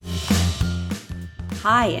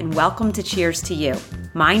Hi, and welcome to Cheers to You.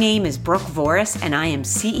 My name is Brooke Voris, and I am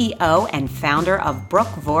CEO and founder of Brooke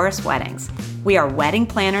Voris Weddings. We are wedding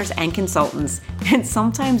planners and consultants, and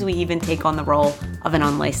sometimes we even take on the role of an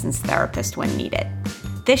unlicensed therapist when needed.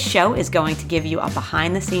 This show is going to give you a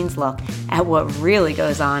behind-the-scenes look at what really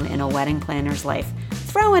goes on in a wedding planner's life.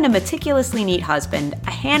 Throw in a meticulously neat husband,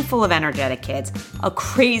 a handful of energetic kids, a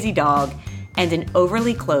crazy dog, and an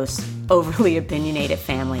overly close, overly opinionated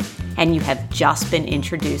family, and you have just been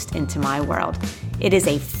introduced into my world. It is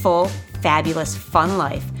a full, fabulous, fun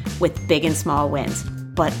life with big and small wins,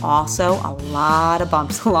 but also a lot of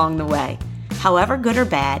bumps along the way. However good or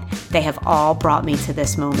bad, they have all brought me to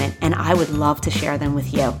this moment, and I would love to share them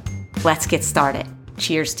with you. Let's get started.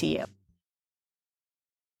 Cheers to you.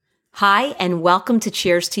 Hi, and welcome to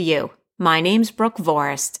Cheers to You. My name's Brooke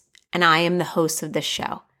Voris, and I am the host of this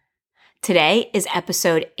show. Today is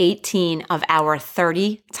episode 18 of our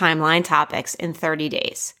 30 timeline topics in 30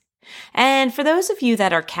 days. And for those of you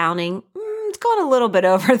that are counting, it's gone a little bit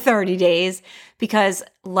over 30 days because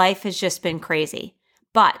life has just been crazy.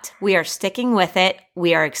 But we are sticking with it.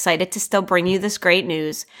 We are excited to still bring you this great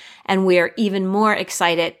news. And we are even more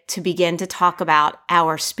excited to begin to talk about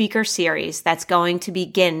our speaker series that's going to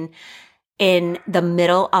begin in the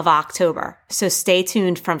middle of October. So stay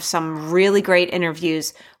tuned for some really great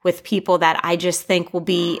interviews with people that I just think will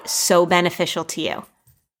be so beneficial to you.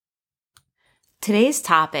 Today's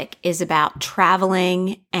topic is about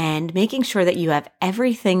traveling and making sure that you have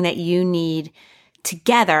everything that you need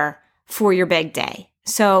together for your big day.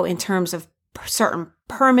 So in terms of certain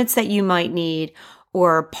permits that you might need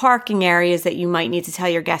or parking areas that you might need to tell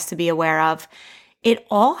your guests to be aware of, it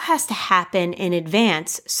all has to happen in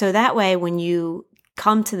advance. So that way, when you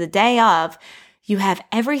come to the day of, you have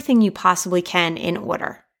everything you possibly can in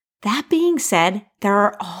order. That being said, there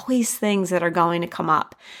are always things that are going to come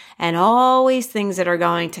up and always things that are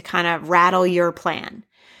going to kind of rattle your plan.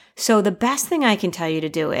 So the best thing I can tell you to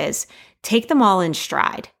do is take them all in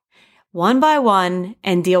stride, one by one,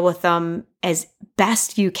 and deal with them as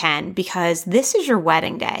best you can because this is your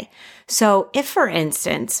wedding day. So if, for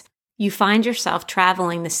instance, you find yourself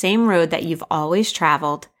traveling the same road that you've always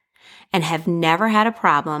traveled and have never had a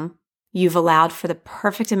problem, you've allowed for the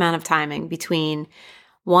perfect amount of timing between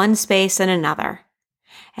one space and another.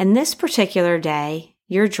 And this particular day,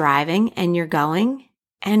 you're driving and you're going,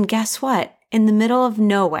 and guess what? In the middle of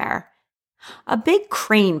nowhere, a big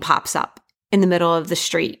crane pops up in the middle of the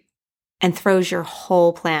street and throws your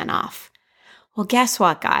whole plan off. Well, guess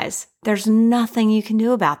what, guys? There's nothing you can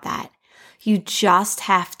do about that. You just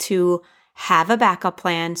have to have a backup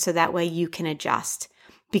plan so that way you can adjust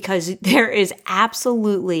because there is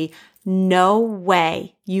absolutely no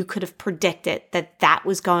way you could have predicted that that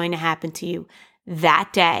was going to happen to you that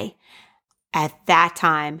day at that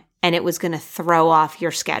time and it was going to throw off your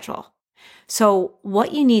schedule. So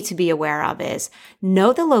what you need to be aware of is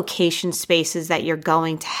know the location spaces that you're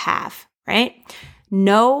going to have, right?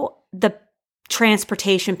 Know the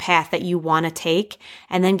transportation path that you want to take,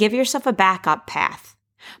 and then give yourself a backup path.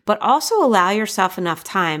 But also allow yourself enough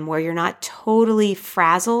time where you're not totally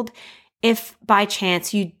frazzled if by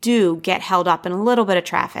chance you do get held up in a little bit of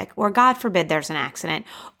traffic, or God forbid there's an accident,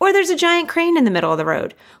 or there's a giant crane in the middle of the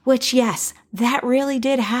road, which yes, that really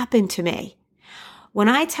did happen to me. When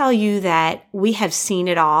I tell you that we have seen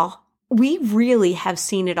it all, we really have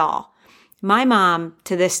seen it all. My mom,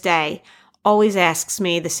 to this day, always asks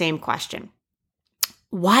me the same question.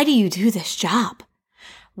 Why do you do this job?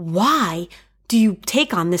 Why do you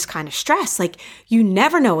take on this kind of stress? Like, you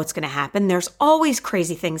never know what's going to happen. There's always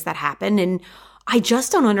crazy things that happen. And I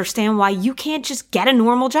just don't understand why you can't just get a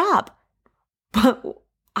normal job. But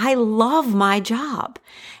I love my job.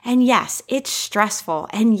 And yes, it's stressful.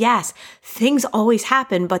 And yes, things always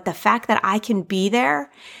happen. But the fact that I can be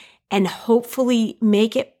there and hopefully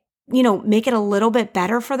make it a little bit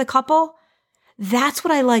better for the couple, that's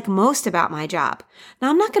what I like most about my job. Now,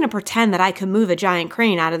 I'm not going to pretend that I could move a giant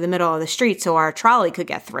crane out of the middle of the street so our trolley could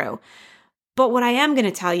get through. But what I am going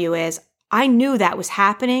to tell you is I knew that was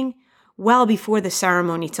happening well before the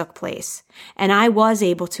ceremony took place. And I was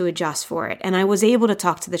able to adjust for it. And I was able to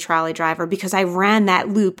talk to the trolley driver because I ran that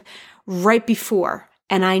loop right before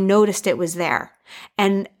and I noticed it was there.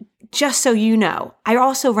 And just so you know, I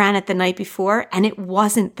also ran it the night before and it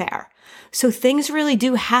wasn't there. So things really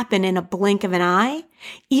do happen in a blink of an eye,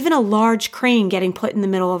 even a large crane getting put in the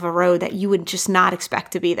middle of a road that you would just not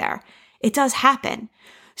expect to be there. It does happen.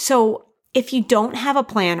 So if you don't have a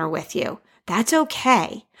planner with you, That's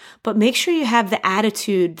okay. But make sure you have the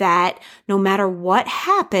attitude that no matter what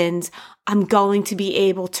happens, I'm going to be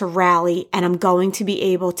able to rally and I'm going to be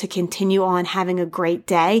able to continue on having a great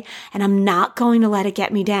day, and I'm not going to let it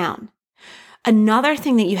get me down. Another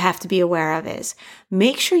thing that you have to be aware of is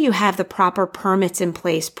make sure you have the proper permits in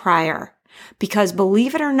place prior. Because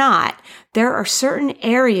believe it or not, there are certain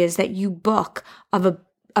areas that you book of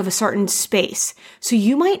a certain space. So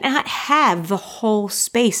you might not have the whole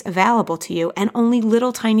space available to you and only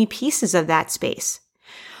little tiny pieces of that space.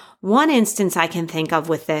 One instance I can think of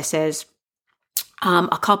with this is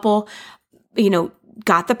a couple,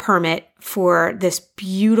 got the permit for this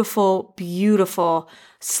beautiful, beautiful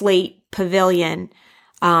slate pavilion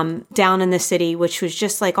down in the city, which was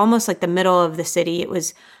just like almost like the middle of the city. It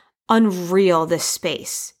was unreal, this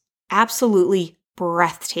space. Absolutely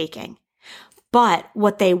breathtaking. But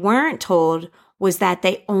what they weren't told was that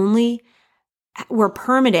they only were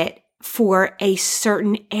permitted for a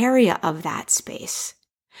certain area of that space.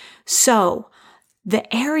 So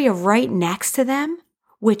the area right next to them,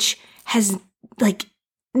 which has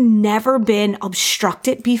never been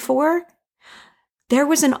obstructed before, there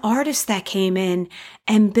was an artist that came in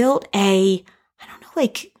and built a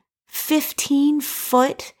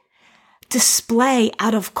 15-foot display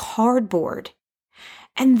out of cardboard.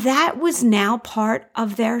 And that was now part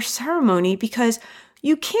of their ceremony because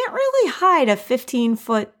you can't really hide a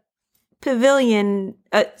 15-foot pavilion,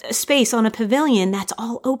 space on a pavilion that's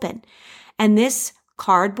all open. And this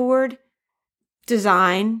cardboard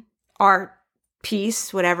design, art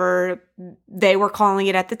piece, whatever they were calling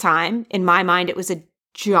it at the time, in my mind, it was a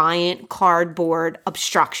giant cardboard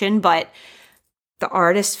obstruction, but the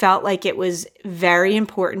artist felt like it was very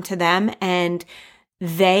important to them, and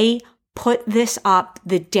they put this up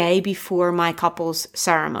the day before my couple's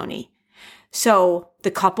ceremony. So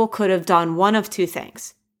the couple could have done one of two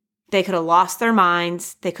things. They could have lost their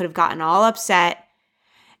minds. They could have gotten all upset,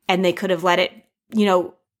 and they could have let it,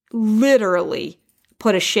 literally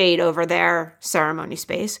put a shade over their ceremony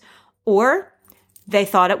space, or they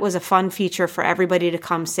thought it was a fun feature for everybody to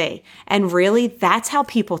come see. And really, that's how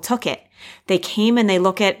people took it. They came and they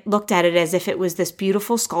looked at it as if it was this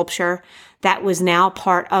beautiful sculpture that was now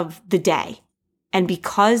part of the day. And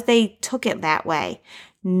because they took it that way,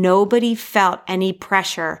 nobody felt any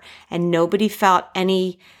pressure and nobody felt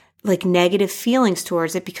any negative feelings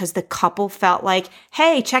towards it, because the couple felt like,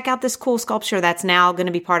 hey, check out this cool sculpture that's now going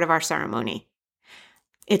to be part of our ceremony.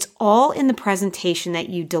 It's all in the presentation that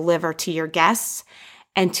you deliver to your guests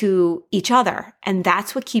and to each other. And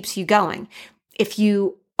that's what keeps you going. If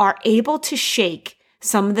you are able to shake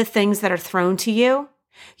some of the things that are thrown to you,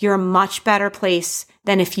 you're a much better place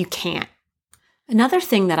than if you can't. Another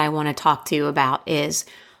thing that I want to talk to you about is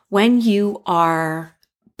when you are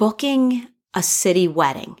booking a city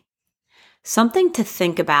wedding, something to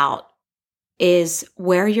think about is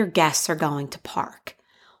where your guests are going to park.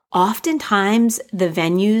 Oftentimes, the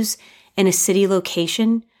venues in a city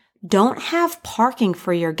location don't have parking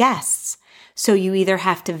for your guests. So you either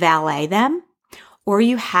have to valet them or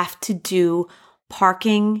you have to do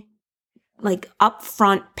parking,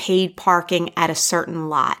 upfront paid parking at a certain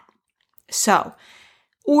lot. So,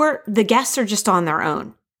 or the guests are just on their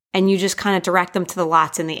own and you just kind of direct them to the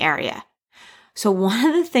lots in the area. So one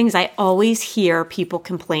of the things I always hear people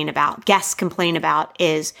guests complain about,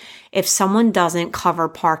 is if someone doesn't cover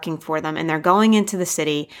parking for them and they're going into the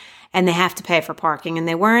city and they have to pay for parking and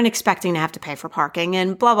they weren't expecting to have to pay for parking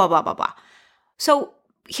and blah, blah, blah, blah, blah. So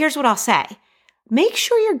here's what I'll say. Make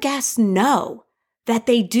sure your guests know that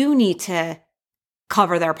they do need to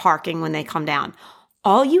cover their parking when they come down.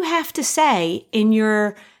 All you have to say in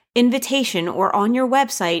your invitation or on your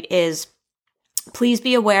website is, please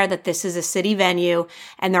be aware that this is a city venue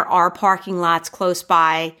and there are parking lots close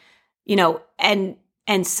by, and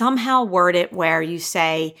somehow word it where you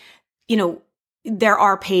say, there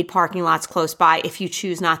are paid parking lots close by if you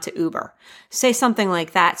choose not to Uber. Say something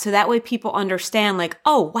like that. So that way people understand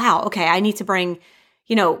oh, wow, okay, I need to bring,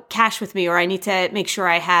 cash with me, or I need to make sure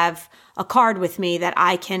I have a card with me that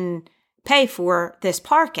I can pay for this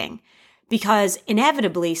parking. Because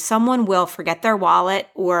inevitably someone will forget their wallet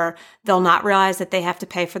or they'll not realize that they have to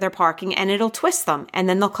pay for their parking, and it'll twist them. And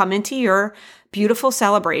then they'll come into your beautiful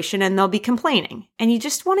celebration and they'll be complaining. And you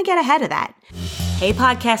just want to get ahead of that. Hey,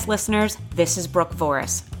 podcast listeners, this is Brooke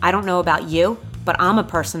Voris. I don't know about you, but I'm a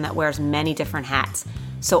person that wears many different hats.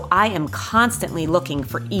 So I am constantly looking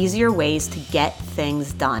for easier ways to get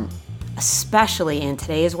things done, especially in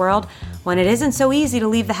today's world when it isn't so easy to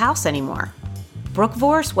leave the house anymore. Brooke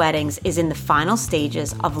Voris Weddings is in the final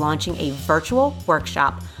stages of launching a virtual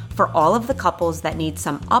workshop for all of the couples that need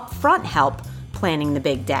some upfront help planning the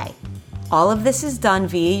big day. All of this is done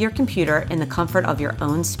via your computer in the comfort of your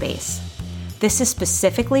own space. This is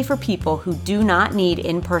specifically for people who do not need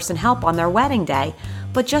in-person help on their wedding day,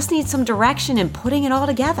 but just need some direction in putting it all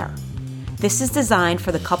together. This is designed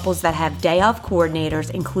for the couples that have day of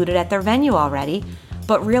coordinators included at their venue already,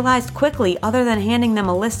 but realized quickly, other than handing them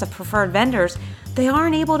a list of preferred vendors, they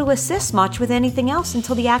aren't able to assist much with anything else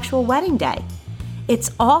until the actual wedding day.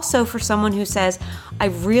 It's also for someone who says, I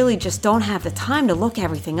really just don't have the time to look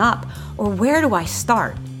everything up, or where do I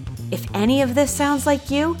start? If any of this sounds like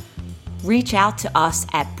you, reach out to us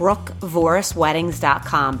at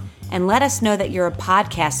brookvorisweddings.com and let us know that you're a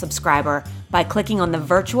podcast subscriber by clicking on the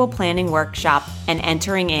virtual planning workshop and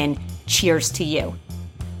entering in Cheers to You.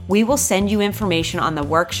 We will send you information on the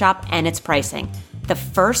workshop and its pricing. The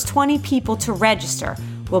first 20 people to register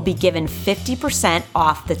will be given 50%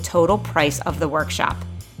 off the total price of the workshop.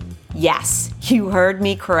 Yes, you heard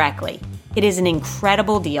me correctly. It is an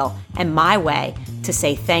incredible deal and my way to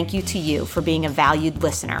say thank you to you for being a valued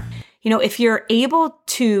listener. If you're able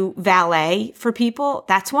to valet for people,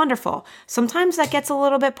 that's wonderful. Sometimes that gets a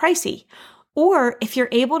little bit pricey. Or if you're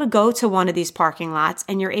able to go to one of these parking lots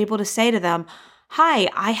and you're able to say to them, hi,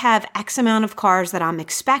 I have X amount of cars that I'm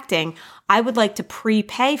expecting. I would like to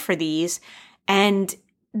prepay for these. And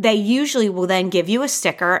they usually will then give you a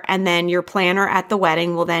sticker, and then your planner at the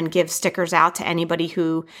wedding will then give stickers out to anybody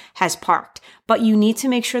who has parked. But you need to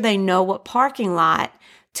make sure they know what parking lot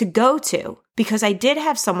to go to, because I did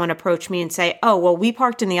have someone approach me and say, oh, well, we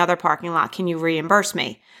parked in the other parking lot. Can you reimburse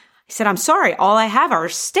me? I said, I'm sorry. All I have are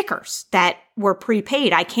stickers that were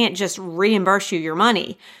prepaid. I can't just reimburse you your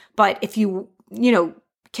money. But if you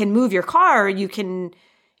can move your car, you can,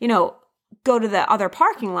 go to the other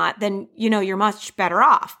parking lot, then, you're much better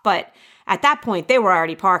off. But at that point, they were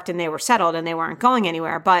already parked and they were settled and they weren't going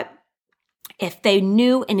anywhere. But if they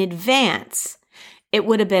knew in advance, it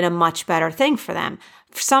would have been a much better thing for them.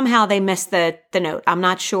 Somehow they missed the note. I'm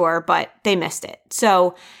not sure, but they missed it.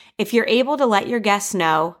 So if you're able to let your guests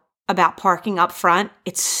know about parking up front,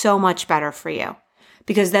 it's so much better for you,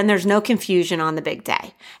 because then there's no confusion on the big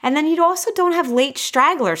day. And then you also don't have late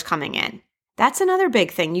stragglers coming in. That's another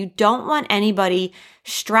big thing. You don't want anybody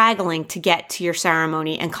straggling to get to your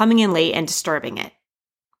ceremony and coming in late and disturbing it.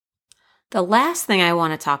 The last thing I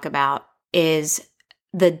want to talk about is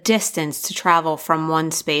the distance to travel from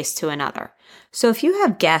one space to another. So if you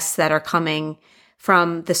have guests that are coming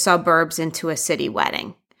from the suburbs into a city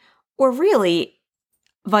wedding, or really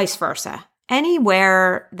vice versa,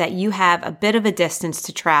 anywhere that you have a bit of a distance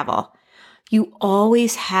to travel, you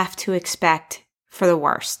always have to expect for the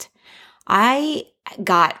worst. I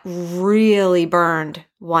got really burned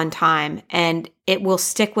one time, and it will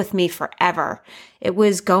stick with me forever. It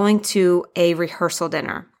was going to a rehearsal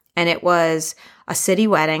dinner, and it was a city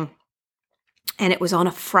wedding, and it was on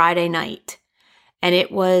a Friday night, and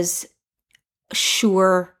it was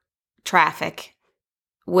Shore traffic,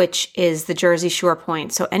 which is the Jersey Shore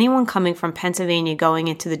point. So anyone coming from Pennsylvania going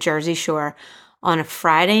into the Jersey Shore on a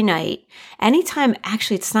Friday night, anytime,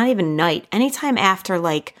 actually it's not even night, anytime after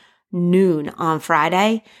like noon on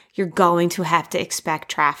Friday, you're going to have to expect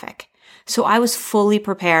traffic. So I was fully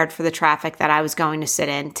prepared for the traffic that I was going to sit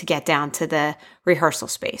in to get down to the rehearsal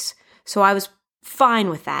space. So I was fine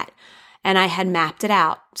with that. And I had mapped it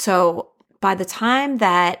out. So by the time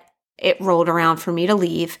that it rolled around for me to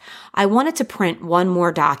leave, I wanted to print one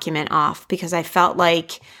more document off because I felt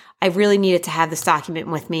like I really needed to have this document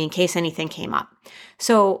with me in case anything came up.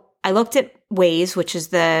 So I looked at Waze, which is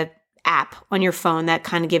the app on your phone that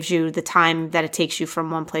kind of gives you the time that it takes you from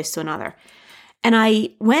one place to another. And I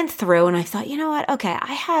went through and I thought, you know what? Okay,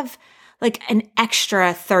 I have like an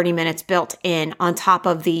extra 30 minutes built in on top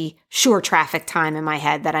of the Shore traffic time in my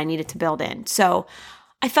head that I needed to build in. So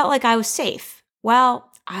I felt like I was safe.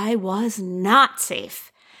 Well, I was not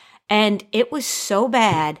safe. And it was so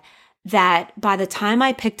bad that by the time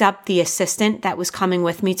I picked up the assistant that was coming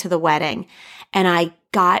with me to the wedding and I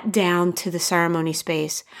got down to the ceremony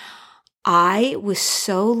space, I was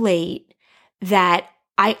so late that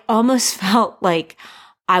I almost felt like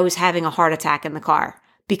I was having a heart attack in the car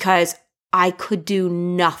because I could do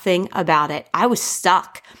nothing about it. I was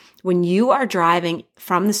stuck. When you are driving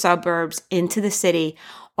from the suburbs into the city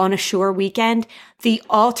on a Shore weekend, the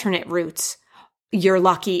alternate routes, you're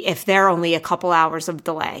lucky if they're only a couple hours of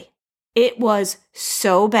delay. It was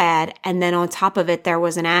so bad. And then on top of it, there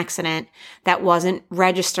was an accident that wasn't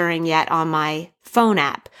registering yet on my phone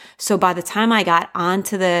app. So by the time I got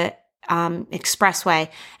onto the expressway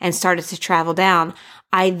and started to travel down,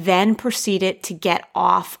 I then proceeded to get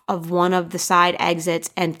off of one of the side exits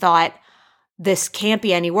and thought, this can't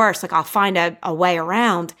be any worse. Like I'll find a way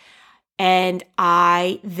around. and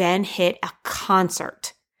I then hit a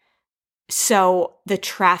concert. So the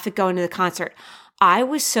traffic going to the concert, I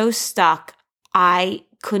was so stuck, I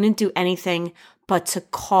couldn't do anything but to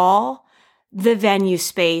call the venue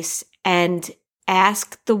space and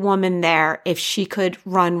ask the woman there if she could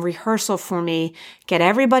run rehearsal for me, get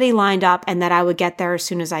everybody lined up, and that I would get there as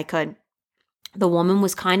soon as I could. The woman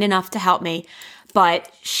was kind enough to help me,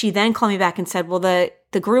 but she then called me back and said, well, the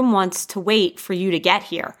groom wants to wait for you to get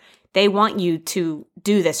here. They want you to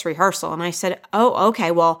do this rehearsal. And I said, oh,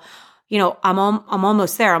 okay, well, I'm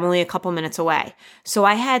almost there. I'm only a couple minutes away. So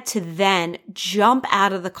I had to then jump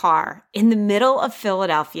out of the car in the middle of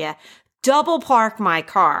Philadelphia, double park my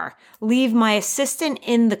car, leave my assistant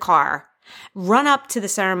in the car, run up to the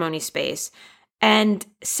ceremony space and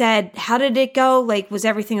said, how did it go? Like, was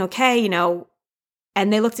everything okay?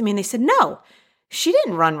 And they looked at me and they said, no, she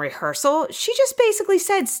didn't run rehearsal. She just basically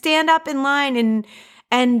said, stand up in line and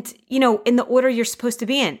in the order you're supposed to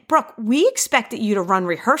be in. Brooke, we expected you to run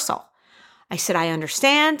rehearsal. I said, I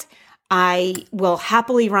understand. I will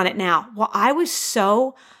happily run it now. Well, I was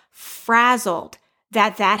so frazzled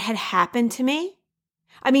that had happened to me.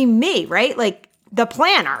 I mean, me, right? Like the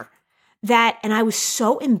planner and I was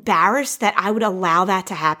so embarrassed that I would allow that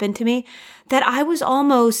to happen to me that I was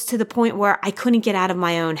almost to the point where I couldn't get out of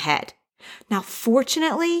my own head. Now,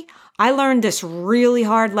 fortunately, I learned this really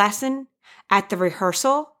hard lesson at the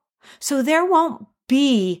rehearsal. So there won't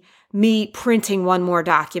be me printing one more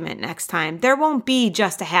document next time. There won't be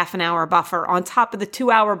just a half an hour buffer on top of the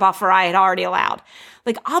 2-hour buffer I had already allowed.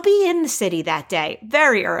 Like, I'll be in the city that day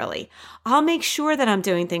very early. I'll make sure that I'm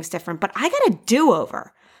doing things different, but I got a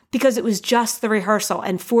do-over because it was just the rehearsal.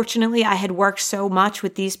 And fortunately, I had worked so much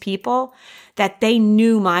with these people that they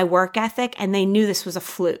knew my work ethic and they knew this was a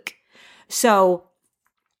fluke. So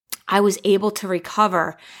I was able to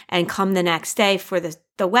recover and come the next day for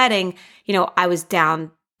the wedding. I was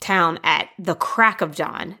downtown at the crack of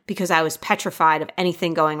dawn because I was petrified of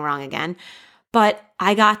anything going wrong again. But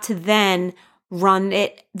I got to then run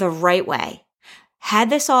it the right way. Had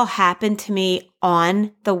this all happened to me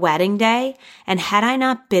on the wedding day, and had I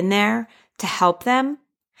not been there to help them,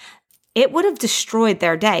 it would have destroyed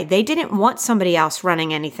their day. They didn't want somebody else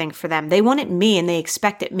running anything for them. They wanted me and they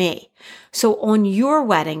expected me. So on your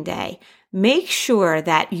wedding day, make sure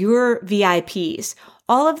that your VIPs,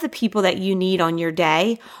 all of the people that you need on your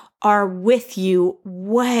day, are with you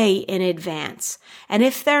way in advance. And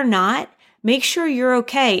if they're not, make sure you're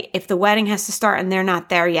okay if the wedding has to start and they're not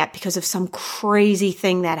there yet because of some crazy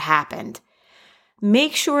thing that happened.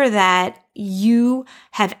 Make sure that you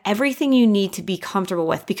have everything you need to be comfortable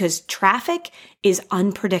with because traffic is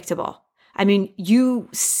unpredictable. I mean, you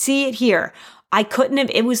see it here.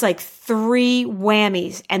 It was like 3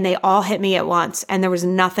 whammies and they all hit me at once and there was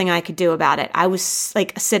nothing I could do about it. I was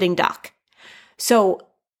like a sitting duck. So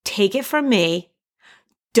take it from me.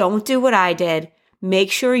 Don't do what I did.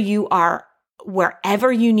 Make sure you are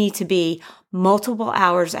wherever you need to be multiple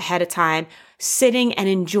hours ahead of time, sitting and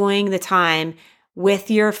enjoying the time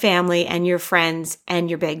with your family and your friends and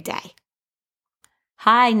your big day.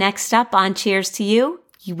 Hi, next up on Cheers to You,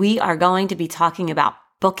 we are going to be talking about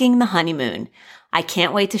booking the honeymoon. I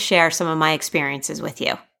can't wait to share some of my experiences with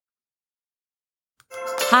you.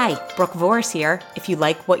 Hi, Brooke Voris here. If you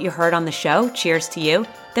like what you heard on the show, Cheers to You,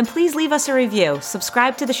 then please leave us a review,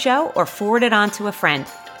 subscribe to the show, or forward it on to a friend.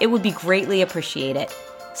 It would be greatly appreciated.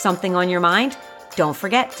 Something on your mind? Don't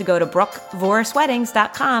forget to go to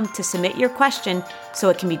brookevorisweddings.com to submit your question so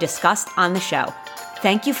it can be discussed on the show.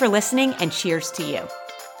 Thank you for listening and cheers to you.